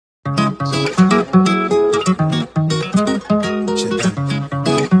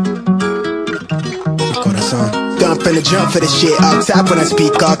Finna jump for this shit, all top when I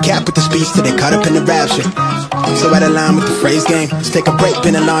speak, all cap with the speech till they caught up in the rapture. So out of line with the phrase game, let's take a break,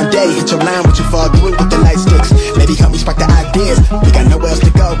 been a long day, hit your line, what you fall through with the light sticks. Maybe help me spark the ideas, we got nowhere else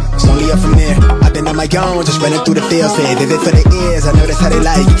to go, it's only up from there. I've been on my own, just running through the field, say vivid for the ears, I know that's how they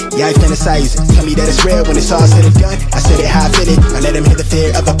like it. Yeah, I fantasize, tell me that it's real when it's all said and done. I said it how I feel it, I let them hear the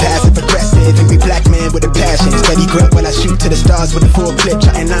fear of a passive aggressive, angry black man with a passion. Steady grip when I shoot to the stars with a full clip,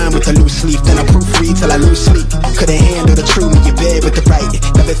 trying line with a loose leaf, then I proofread till I lose sleep. Couldn't handle the truth in your bed with the right,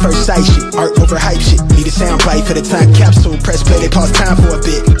 love at first sight shit, art over hype shit. Need a sound bite for the time capsule, press play, they pause time for a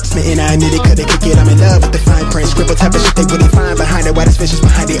bit. Smitten, I admit it, couldn't kick it, I'm in love with the fine print. Scribble type of shit they wouldn't find behind it, white as fishes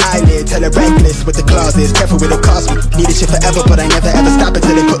behind the eyelid. Tell it reckless with the clauses, careful it'll cost me. Need this shit forever, but I never ever stop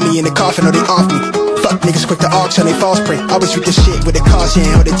until they put me in the coffin or they off me. Fuck niggas quick to auction, they false print. Always read the shit with a caution,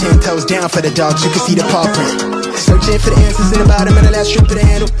 hold it 10 toes down for the dogs, you can see the paw print. Searching for the answers in the bottom of the last strip of the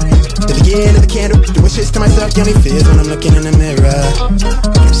handle. The beginning of the candle, doing shit to myself, give me fears when I'm looking in the mirror.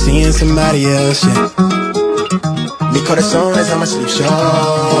 I'm seeing somebody else, yeah. Mi corazón is on my sleeve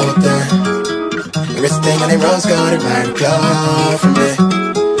shoulder. Everything on the rose gold, it might go from me.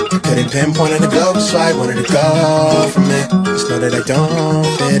 I couldn't pinpoint on the globe, so I wanted to go from it. Just know that I don't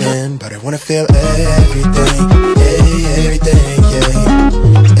fit in, but I wanna feel everything, yeah, everything, yeah.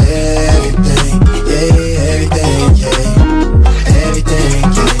 Everything, yeah, everything, yeah. Everything,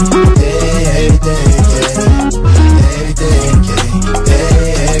 yeah, everything, yeah. Everything,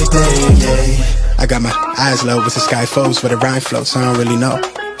 yeah, everything, yeah. I got my eyes low with the sky flows, where the rhyme floats, I don't really know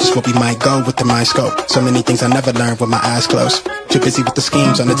just where we might go with the mind scope. So many things I never learned with my eyes closed. Too busy with the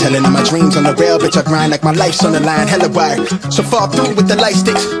schemes, on the telling of my dreams. On the rail, bitch, I grind like my life's on the line, hella wired. So fall through with the light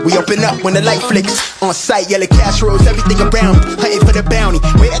sticks, we open up when the light flicks. On sight, yellow casseroles, everything around me, hunting for the bounty.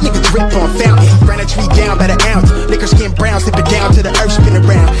 Wait, that nigga drip on fountain, ran a tree down by the ounce. Liquor skin brown, slip it down to the earth, spin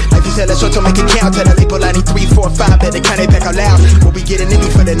around. Life is hella short, so make it count. Tell the label I need 3, 4, 5, better count it back out loud. What we getting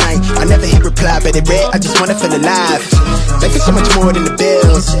into for the night, I never hit reply, but it read, I just wanna feel alive. Life is so much more than the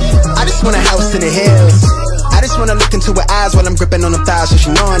bills, I just want a house in the hills. I just wanna look into her eyes while I'm gripping on the thighs, so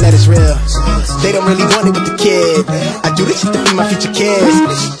she knowing that it's real. They don't really want it with the kid, I do this shit to feed my future kids.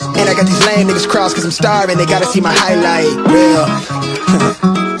 And I got these lame niggas crossed cause I'm starving, they gotta see my highlight, real.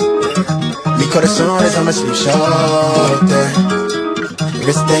 Mi corazón is on my sleeve shoulder.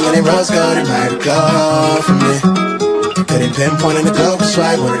 Everything in the rose gold, it might go from me. Couldn't pinpoint on the globe, so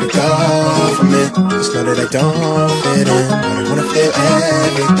I wanted to go from it. Just know that I don't fit in, but I wanna feel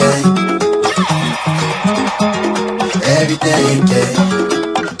everything. Everything, yeah.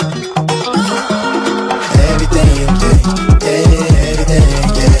 Everything, yeah. Everything,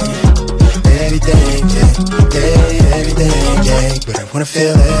 yeah. Everything, yeah. Everything, yeah. But I wanna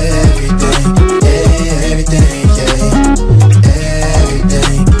feel everything.